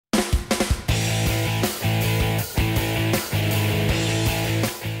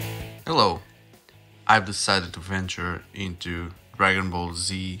I've decided to venture into Dragon Ball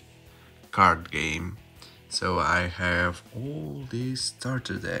Z card game. So I have all these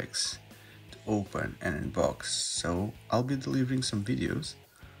starter decks to open and unbox. So I'll be delivering some videos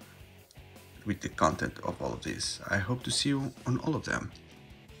with the content of all of this. I hope to see you on all of them.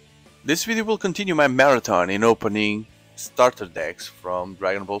 This video will continue my marathon in opening starter decks from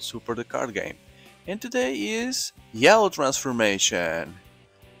Dragon Ball Super the card game. And today is Yellow Transformation,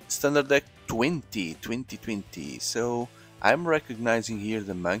 Standard Deck 2020. So I'm recognizing here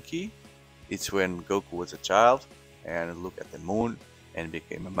the monkey. It's when Goku was a child and looked at the moon and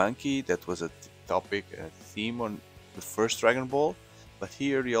became a monkey. That was a topic, a theme on the first Dragon Ball. But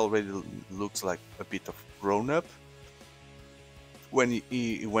here he already looks like a bit of grown up. When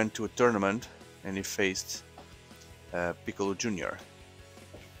he went to a tournament and he faced Piccolo Jr.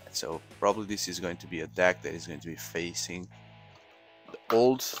 So probably this is going to be a deck that is going to be facing the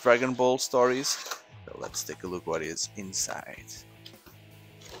old Dragon Ball stories. So let's take a look what is inside.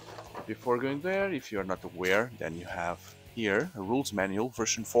 Before going there, if you're not aware, then you have here a rules manual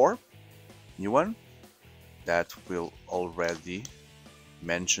version 4, new one, that will already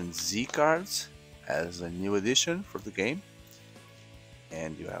mention Z cards as a new addition for the game.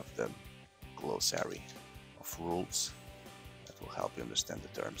 And you have the glossary of rules that will help you understand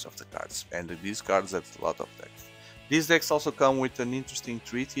the terms of the cards. And these cards have a lot of text. These decks also come with an interesting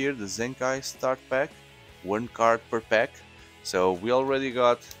treat here, the ZENKAI Start Pack, 1 card per pack. So we already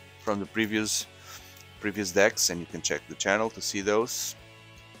got from the previous decks, and you can check the channel to see those.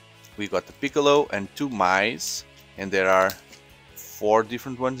 We got the Piccolo and 2 Mice, and there are 4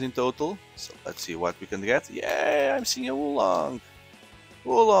 different ones in total. So let's see what we can get. Yeah, I'm seeing a Oolong.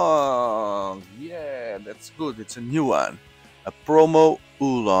 Oolong, yeah, that's good. It's a new one, a promo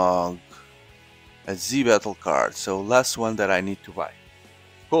Oolong, a Z battle card. So last one that I need to buy.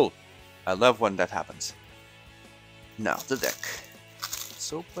 Cool. I love when that happens. Now the deck.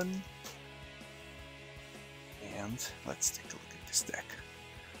 Let's open and let's take a look at this deck.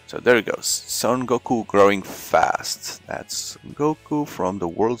 So there it goes. Son Goku growing fast. That's Goku from the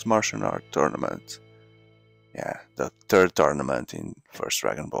World's Martial Art Tournament. Yeah, the 3rd tournament in first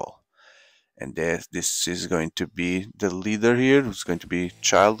Dragon Ball. And this is going to be the leader here, who's going to be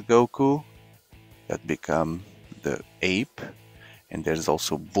Child Goku, that become the ape. And there's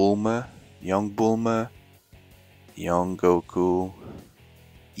also Bulma, young Goku,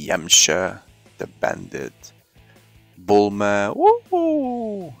 Yamcha, the bandit, Bulma,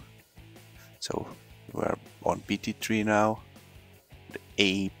 woohoo! So we're on BT3 now, the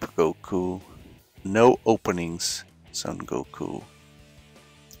ape Goku. No openings, Son Goku.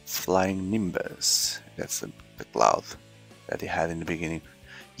 Flying Nimbus, that's the cloud that he had in the beginning.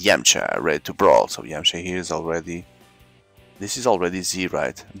 Yamcha, ready to brawl. So Yamcha here is already, this is already Z,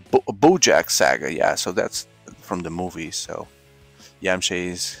 right? Bojack Saga, yeah, so that's from the movie. So Yamcha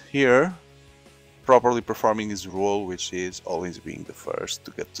is here, properly performing his role, which is always being the first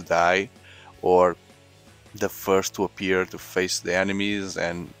to get to die, or the first to appear to face the enemies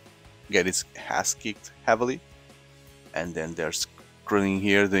and get his ass kicked heavily. And then there's Krillin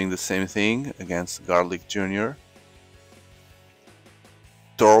here doing the same thing against Garlic Jr.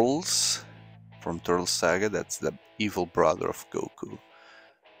 Turles from Turles Saga, that's the evil brother of Goku.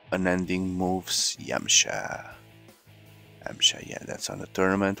 Unending moves Yamcha. Yeah, that's on the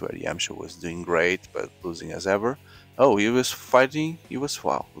tournament where Yamcha was doing great but losing as ever. Oh, he was fighting,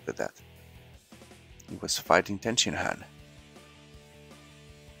 wow, look at that. He was fighting Tenshinhan.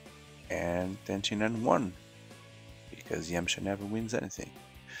 And Tenshinhan won, because Yamcha never wins anything.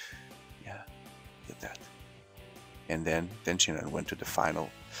 Yeah, look at that. And then Tenshinhan went to the final.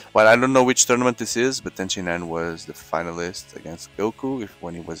 Well, I don't know which tournament this is, but Tenshinhan was the finalist against Goku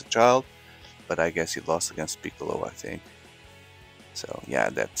when he was a child. But I guess he lost against Piccolo, I think. So yeah,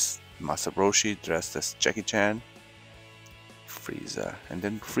 that's Masa Roshi dressed as Jackie Chan. Frieza. And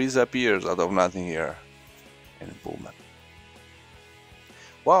then Frieza appears out of nothing here. And Bulma.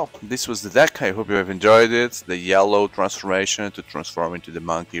 Wow, this was the deck. I hope you have enjoyed it. The yellow transformation to transform into the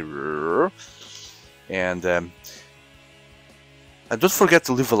monkey. And don't forget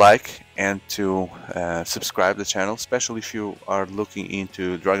to leave a like and to subscribe to the channel, especially if you are looking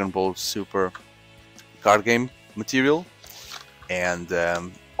into Dragon Ball Super card game material and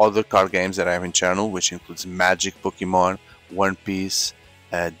other card games that I have in channel, which includes Magic, Pokemon, One Piece,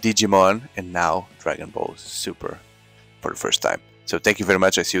 Digimon, and now Dragon Ball Super for the first time. So thank you very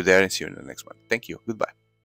much. I see you there and see you in the next one. Thank you. Goodbye.